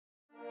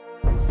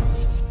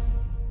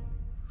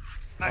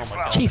Oh my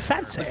god. Gee,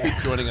 fancy. He's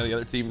joining on the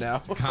other team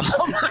now.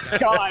 Oh my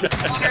god.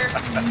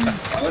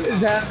 What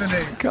is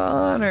happening?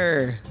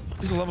 Connor.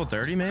 He's a level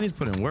 30, man. He's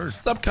putting work.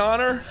 What's up,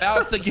 Connor?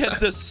 Out to get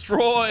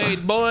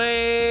destroyed,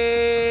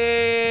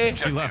 boy.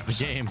 He left the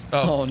game.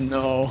 Oh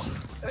no.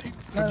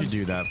 What'd you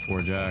do that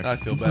for, Jack? I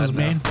feel bad.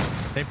 Man.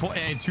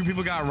 Hey, two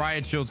people got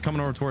riot shields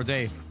coming over towards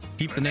A.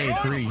 Keep the nade.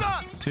 3,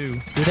 2.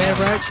 Do they have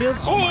riot shields?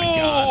 Oh my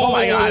god. Oh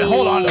my god.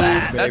 Hold on to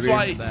that. That's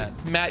why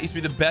Matt used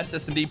to be the best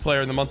S&D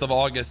player in the month of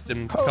August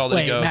and called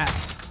it a ghost. Matt.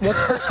 What's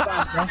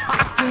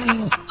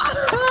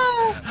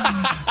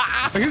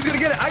Who's gonna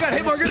get it? I got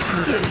hit markers.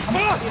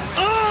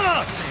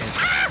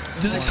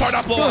 Does this car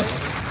not blow up?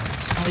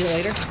 See you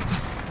later.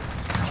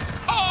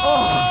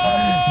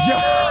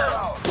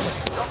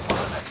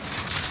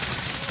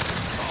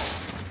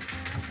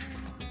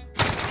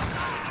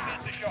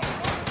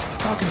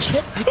 Talking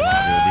shit. These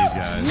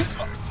guys.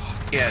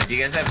 Yeah, do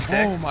you guys have 6?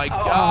 Oh my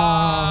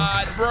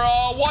god,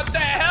 bro. What the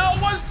hell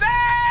was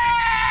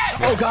that?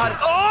 Oh god.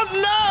 Oh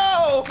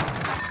no.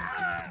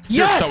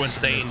 You're so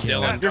insane,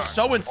 Dylan. You're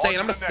so insane.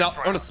 I'm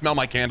gonna smell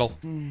my candle.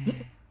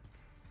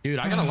 Dude,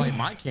 I gotta light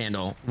my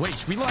candle. Wait,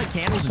 should we light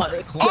candles?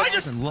 Oh, I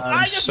just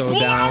so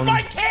blew out down.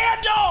 my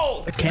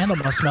candle. The candle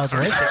must smell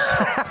great.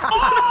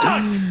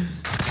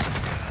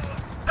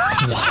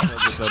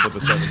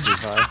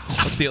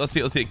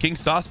 Let's see. King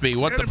Sauce B,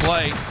 what the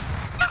play?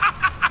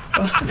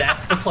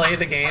 That's the play of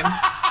the game.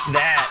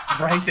 That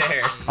right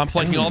there. I'm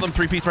flanking all them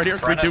 3-piece right here.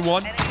 3, 2,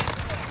 1.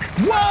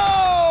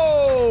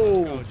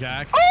 Whoa! Go,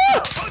 Jack.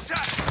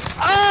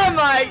 Oh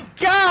my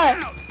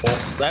god!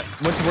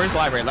 Where's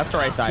library? Left or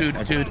right side?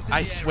 Dude,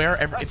 I swear,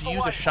 if you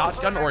use a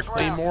shotgun or a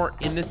claymore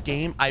in this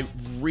game, I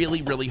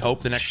really, really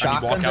hope the next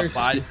time you walk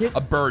outside, a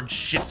bird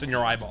shits in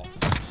your eyeball.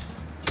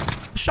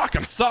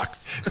 Shotgun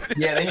sucks.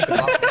 Yeah, they need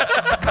to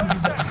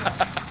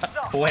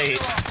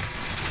Wait.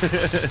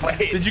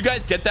 Did you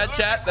guys get that,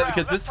 chat?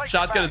 Because this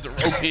shotgun is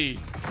OP.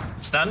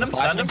 Stunned him.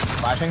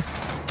 Flashing.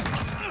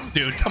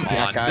 Dude, come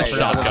on. guy. This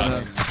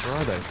shotgun. Where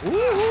are they?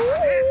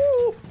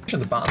 To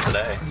the bomb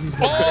today.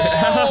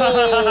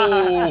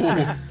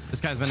 Oh! This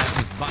guy's been at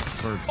his butts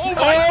for. Oh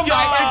my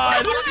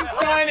god!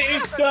 Gun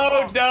is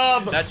so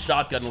dumb. That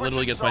shotgun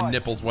literally gets my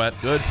nipples wet.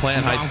 Good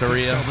plan, High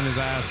Surya. His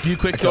ass. If you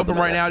quick scope him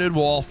right now, dude,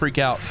 we'll all freak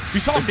out. You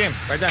saw him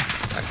right there.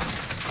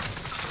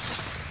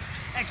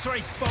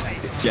 X-ray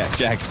spotted.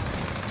 Jack.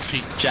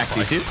 Cheat. Jack, do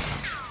you see it?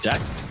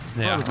 Jack?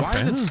 Yeah. Bro, why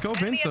is it scope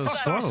in so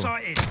slow? Oh,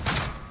 Sighted.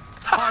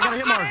 I got a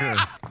hit marker.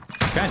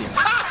 Got you.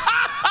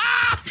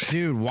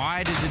 Dude,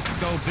 why does it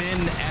scope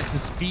in at the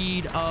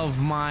speed of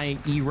my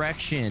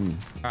erection?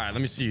 All right,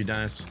 let me see you,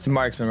 Dennis. It's a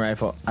marksman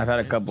rifle. I've had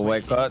a couple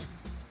white claws.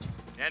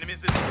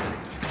 Enemies in.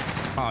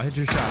 Oh, hit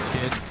your shots,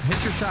 kid.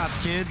 Hit your shots,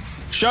 kid.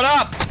 Shut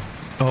up!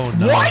 Oh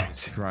no.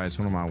 What? Christ,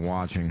 what am I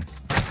watching?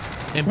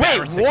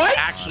 Embarrassing. Wait, what?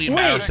 Actually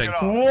embarrassing.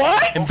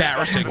 What?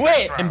 Embarrassing.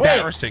 Wait,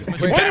 Embarrassing.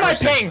 Where's my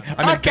ping?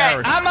 I'm Okay,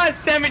 embarrassed. I'm on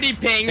 70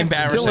 ping.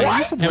 Embarrassing.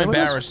 What? I'm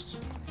embarrassed.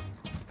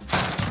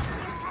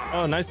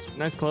 Oh, nice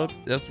cloak.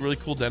 That's really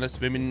cool, Dennis.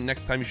 Maybe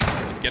next time you should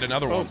get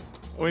another one.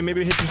 Wait,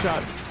 maybe hit your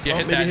shot. Yeah,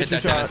 hit that,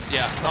 Dennis.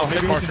 Yeah. Oh,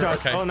 hit marker.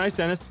 Okay. Oh, nice,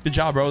 Dennis. Good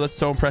job, bro. That's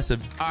so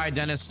impressive. All right,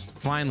 Dennis.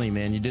 Finally,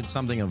 man, you did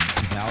something of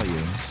value.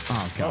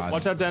 Oh God. Oh,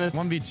 watch out, Dennis.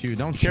 1v2.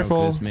 Don't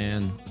Careful. choke this,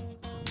 man.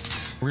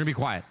 We're gonna be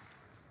quiet.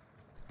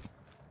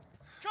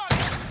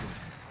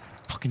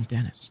 Fucking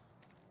Dennis.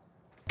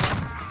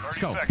 Let's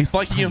go. He's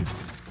flanking you.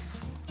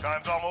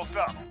 Time's almost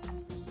up.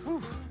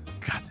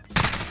 God.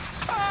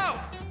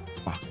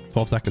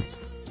 12 seconds.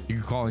 You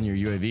can call in your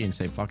UAV and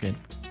say fuck it.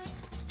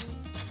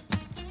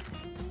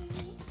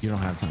 You don't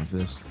have time for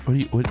this. What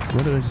did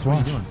I just watch? What are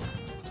you doing?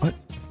 What?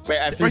 Wait,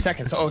 I have 3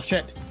 seconds. Oh,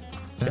 shit.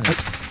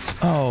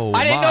 Oh,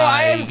 I didn't know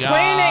I was cleaning.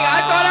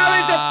 I thought I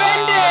was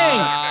defending.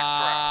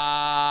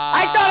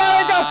 I thought I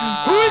was the...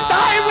 Who's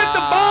dying with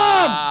the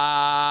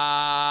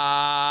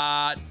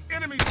bomb?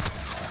 Enemy.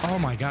 Oh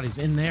my God, he's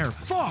in there.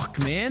 Fuck,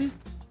 man.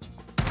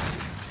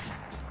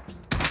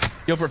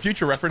 Yo, for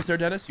future reference there,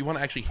 Dennis, you want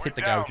to actually hit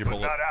the guy with your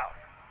bullet.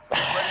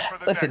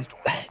 Listen,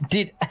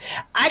 dude,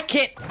 I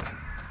can't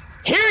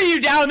hear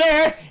you down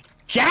there,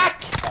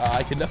 Jack.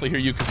 I can definitely hear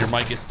you because your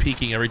mic is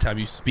peaking every time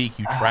you speak,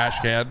 you trash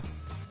can.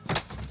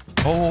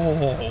 Oh, I'm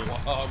gonna get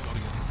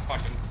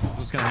fucking...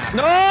 What's gonna happen?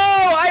 No,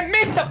 I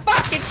missed the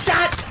fucking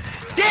shot.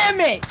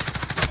 Damn it.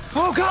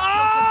 Oh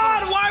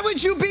God, why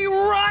would you be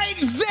right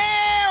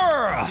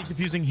there? Sneak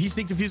defusing. He's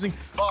sneak defusing.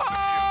 Oh,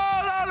 no.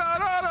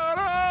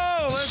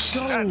 Let's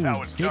go. That's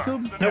how it's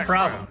Jacob. done. No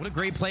problem. What a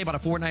great play by a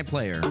Fortnite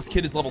player. This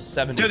kid is level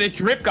 70. Dude, the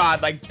drip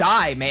god, like,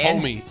 die,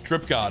 man. Homie,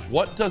 Drip God,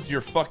 what does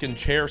your fucking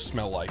chair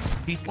smell like?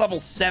 He's level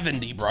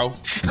 70, bro.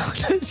 How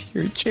does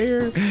your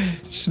chair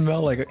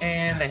smell like a...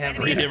 And they have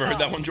You ever heard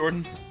that one,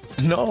 Jordan?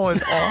 No,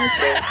 it's awesome.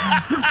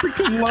 I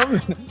freaking love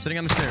it. Sitting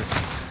on the stairs.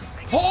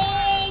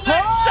 Oh,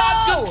 that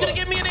shotgun's gonna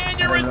give me an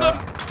aneurysm.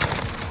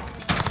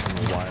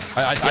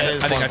 I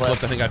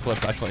think I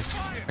flipped. I flipped.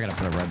 I gotta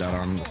put a red dot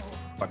on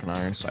fucking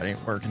iron sight.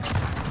 Ain't working.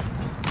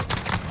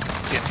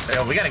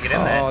 Yeah, we gotta get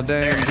in there. Oh,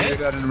 dang,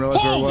 dude, I didn't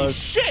realize where it Holy was.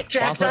 shit!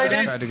 Jack, dive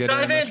in. Tried to get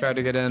in. I tried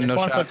to get in. No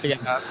shot.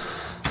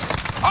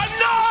 Oh,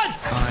 no!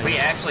 We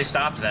actually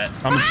stopped that.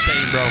 I'm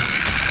insane, bro.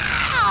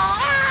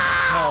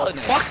 No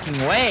fucking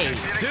way.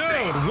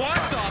 Dude, what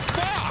the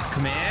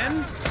fuck,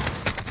 man?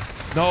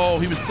 No,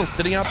 he was still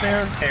sitting out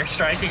there. Air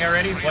striking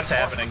already? What's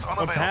happening?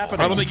 What's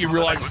happening? I don't think you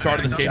realized the start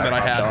of this game that I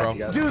had,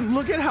 bro. Dude,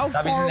 look at how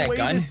Stop using far that away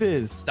gun. this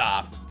is.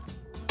 Stop.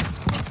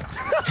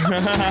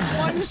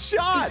 One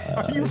shot.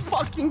 Are you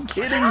fucking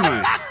kidding me?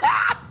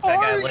 That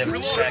guy lived.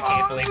 I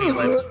can't believe he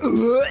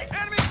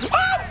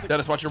lived.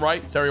 Dennis, watch your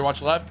right. Sarah,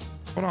 watch left.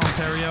 Hold on,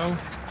 Terrio.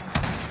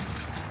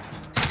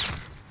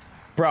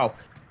 Bro.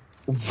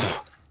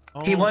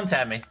 He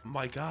one-tapped me.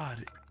 My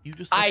God, you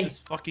just let this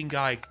fucking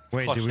guy.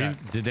 Wait, clutch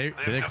did that.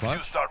 they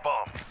clutch? Start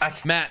bomb.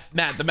 Matt,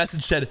 the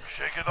message said,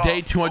 Shake it off.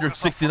 day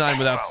 269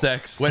 without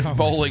sex. Went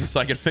bowling so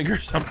I could finger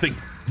something.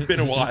 Been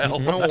a while.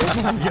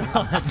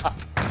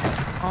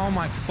 Oh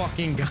my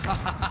fucking God.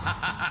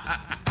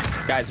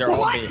 Guys are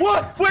all me.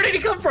 What? Where did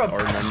he come from?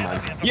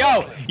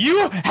 Yo,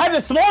 you have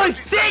the smallest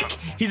dick!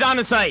 He's on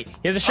the site.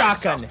 He has a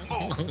shotgun.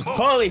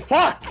 Holy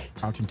fuck!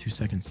 Crouch in 2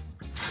 seconds.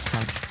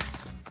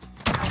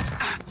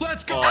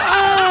 Let's go!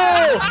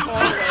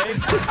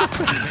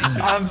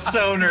 I'm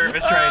so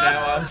nervous right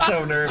now. I'm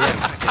so nervous.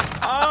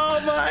 Oh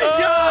my Oh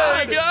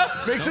god! my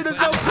God. Make sure there's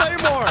no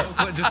claymore.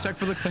 Just check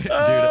for the clay. Dude.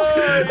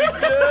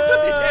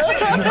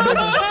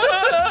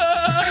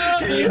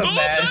 Can you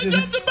imagine? I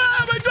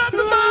dropped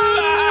the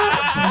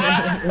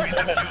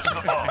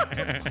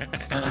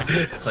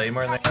bomb.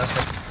 Claymore in the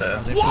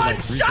house.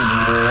 One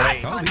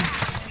shot.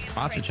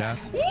 Watch it, chat.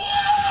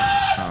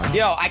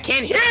 Yo, I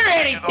can't hear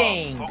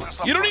anything!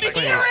 You don't need to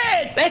hear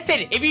it.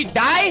 Listen, if you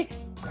die,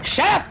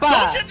 shut up!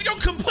 Don't you have to go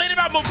complain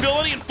about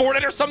mobility in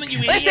Fortnite or something, you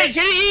Listen, idiot?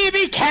 shouldn't you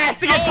be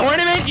casting a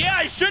tournament? Yeah,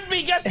 I should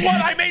be. Guess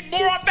what? I made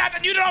more off that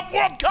than you did off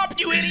World Cup,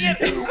 you idiot.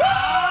 Oh,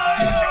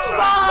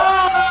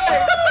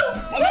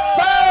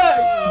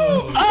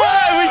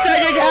 I wish I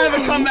could have a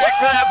comeback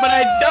for that, but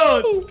I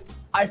don't.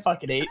 I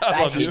fucking hate.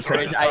 I hate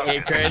Courage. I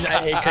hate Courage.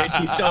 I hate Courage.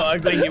 He's so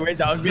ugly. He wears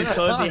the ugliest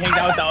clothes. He hangs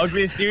out with the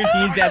ugliest dudes.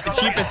 He eats at the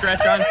cheapest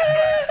restaurants.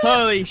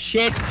 Holy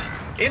shit.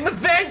 In the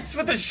vents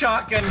with a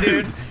shotgun,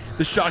 dude.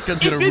 The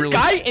shotgun's If gonna this really.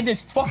 guy in this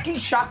fucking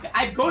shotgun,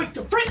 I'm going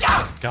to freak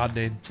out. God,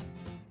 Nate.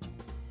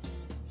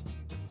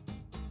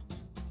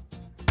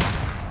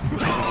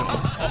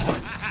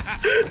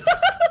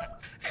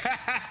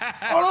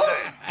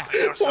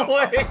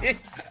 Wait.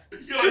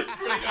 Yo, I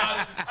swear to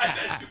God, I've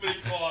had too many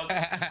claws.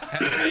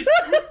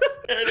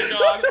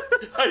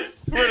 I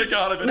swear to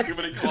God, I've had too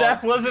many claws.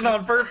 That wasn't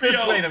on purpose.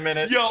 Yo, Wait a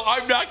minute. Yo,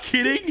 I'm not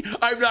kidding.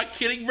 I'm not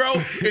kidding, bro.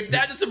 If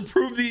that doesn't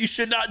prove that you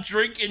should not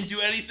drink and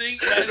do anything,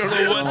 I don't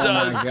know what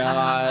does. Oh my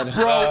god.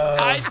 Bro,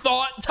 I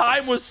thought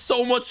time was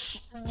so much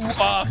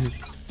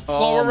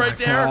slower right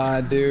there.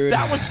 God, dude.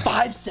 That was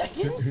 5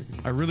 seconds?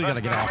 I really gotta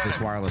get off this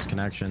wireless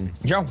connection.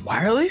 You're on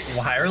wireless?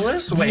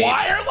 Wireless? Wait.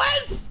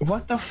 Wireless?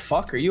 What the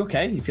fuck? Are you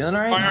okay? You feeling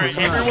alright? All right,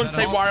 everyone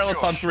say wireless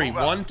on 3.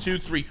 1, 2,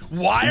 3.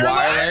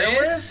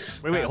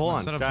 Wireless? Wait, hold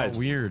on, Setup guys. felt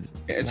weird.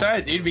 It's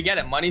alright, dude. We get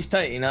it. Money's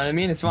tight. You know what I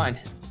mean? It's fine.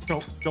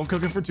 Don't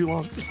cook it for too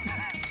long.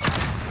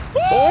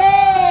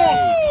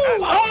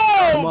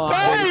 Oh,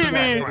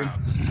 baby!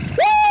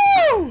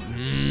 Woo!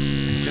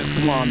 Just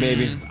come on,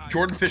 baby.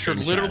 Jordan Fisher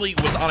literally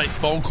was on a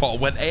phone call,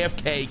 went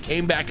AFK,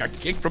 came back, got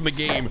kicked from the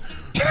game,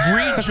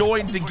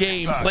 rejoined the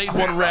game, played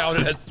 1 round,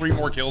 and has 3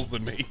 more kills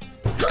than me.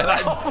 And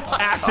I've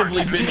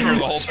actively been here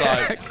the whole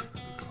time.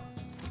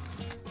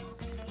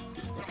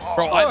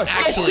 Bro, I'm It's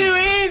actually too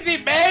easy,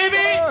 baby!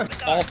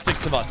 all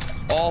 6 of us.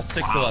 All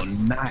 6 of us.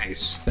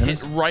 Nice. Hit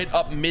right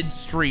up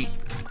mid-street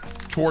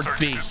towards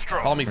B.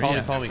 Follow me, follow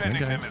me, follow me.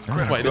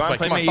 This way, this way.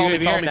 Come on, follow me,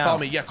 follow me, follow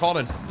me. Yeah, call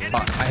it in.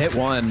 I hit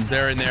one.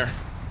 They're in there.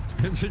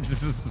 Good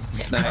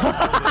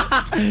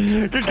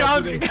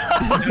job.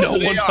 No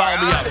one follow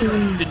me up.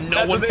 Did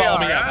no one follow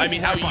me up? I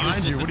mean, how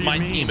Behind you, useless what is do my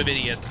you team mean? of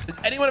idiots? Does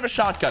anyone have a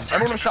shotgun?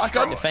 Everyone have a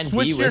shotgun? Defend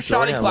Switch B to your with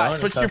Jordan shotting class. alone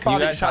Switch to your and stuff. You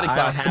guys- shotting I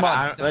class. don't Come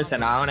have- on.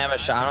 Listen, I don't have a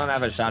shotting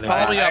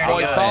Follow me up,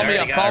 boys. Follow me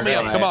up. Follow me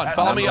up. Come on.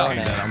 Follow me I'm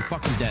up. dead. I'm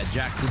fucking dead.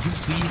 Jack, would you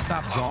please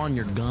stop drawing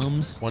your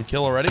gums? 1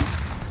 kill already?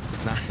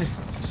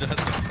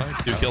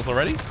 2 kills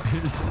already?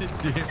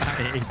 Dude,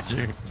 I hate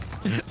you.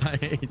 I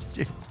hate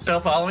you. Still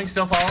following?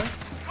 Still following?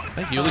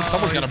 Thank you. At least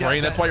someone's got a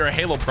brain. That's why you're a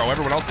Halo pro.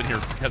 Everyone else in here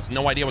has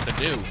no idea what to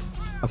do.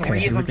 Okay,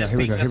 here we go, here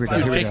we go, here we go,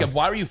 here we go. Jacob,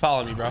 why were you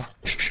following me, bro?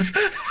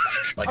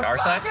 Like our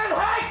side?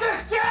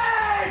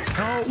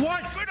 Oh,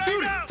 what?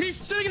 Dude, he's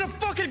sitting in a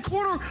fucking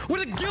corner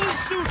with a ghillie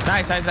suit.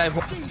 Nice.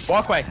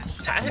 Walkway.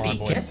 How did he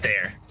get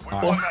there?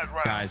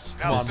 Guys,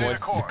 Come on, boys.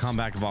 the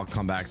comeback of all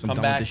comebacks. I'm Come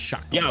done back. with this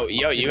shot. Yo,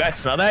 you guys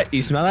smell that?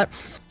 You smell that?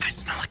 I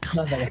smell a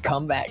comeback. Like a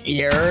comeback.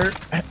 Ew.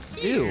 I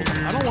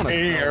don't want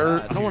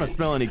to. I don't want to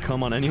smell any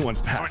cum on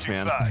anyone's patch,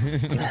 man.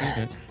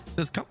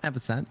 Does cum have a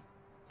scent?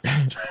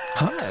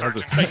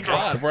 Thank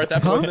God, we're at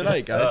that point in the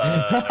night, guys.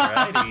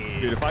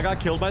 Alrighty. Dude, if I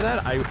got killed by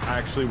that, I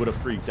actually would have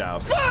freaked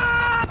out.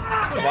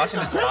 I'm watching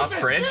this top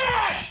bridge.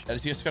 And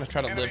he's just gonna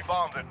try to live. Enemy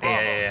bombed at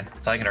Yeah. Bravo.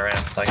 Tagging around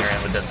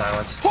with dead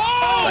silence.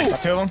 Whoa!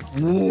 2 of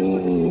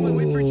them.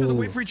 Wait for each other.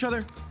 Wait for each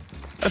other.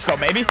 Let's go,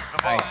 baby.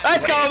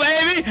 Let's go,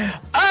 baby.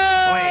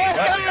 Wait,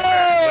 Let's go.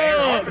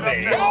 where are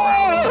they?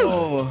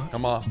 Oh!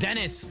 Come on.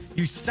 Dennis,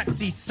 you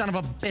sexy son of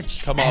a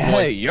bitch. Come on, Hey,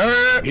 boys.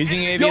 you're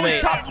using AV Yo,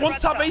 late.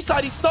 one's top A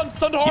side. He's stunned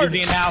hard.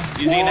 Using it now.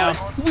 Using it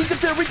now.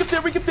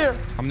 We get there.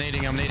 I'm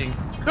nading.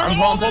 They're I'm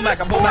all pulling in back,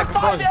 this I'm pulling back,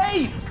 I'm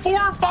 4-5A.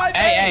 4-5A.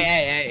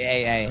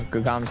 Hey.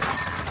 Good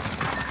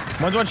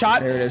comms. One's one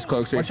shot. There it is,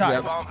 Cloakzy. One shot.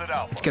 Yep. Bombs it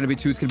out. It's gonna be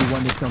 2. It's gonna be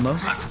 1. They're still low.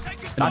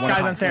 Last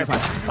guy's on stairs.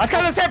 Last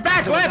guy's on stairs.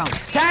 Back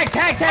left. Tag.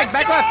 Back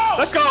left.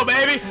 Let's go,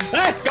 baby.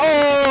 Let's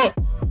go.